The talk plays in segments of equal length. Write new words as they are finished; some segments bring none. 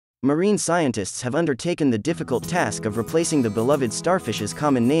Marine scientists have undertaken the difficult task of replacing the beloved starfish's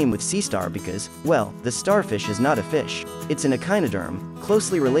common name with sea star because, well, the starfish is not a fish. It's an echinoderm,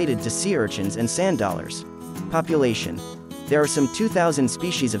 closely related to sea urchins and sand dollars. Population. There are some 2,000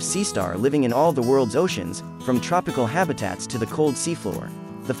 species of sea star living in all the world's oceans, from tropical habitats to the cold seafloor.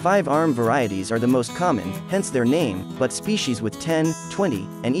 The 5-arm varieties are the most common, hence their name, but species with 10, 20,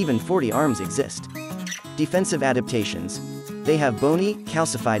 and even 40 arms exist. Defensive adaptations. They have bony,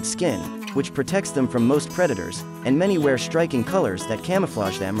 calcified skin, which protects them from most predators, and many wear striking colors that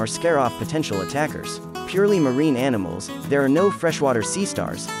camouflage them or scare off potential attackers. Purely marine animals, there are no freshwater sea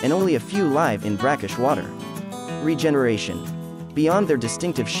stars, and only a few live in brackish water. Regeneration. Beyond their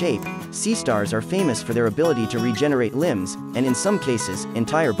distinctive shape, sea stars are famous for their ability to regenerate limbs, and in some cases,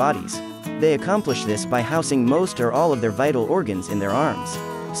 entire bodies. They accomplish this by housing most or all of their vital organs in their arms.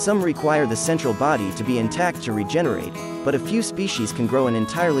 Some require the central body to be intact to regenerate, but a few species can grow an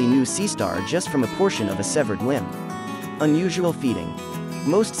entirely new sea star just from a portion of a severed limb. Unusual feeding.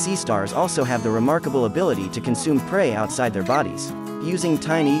 Most sea stars also have the remarkable ability to consume prey outside their bodies. Using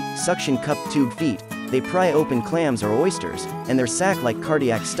tiny, suction-cupped tube feet, they pry open clams or oysters, and their sac-like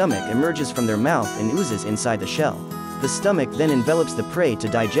cardiac stomach emerges from their mouth and oozes inside the shell. The stomach then envelops the prey to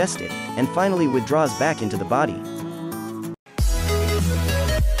digest it, and finally withdraws back into the body.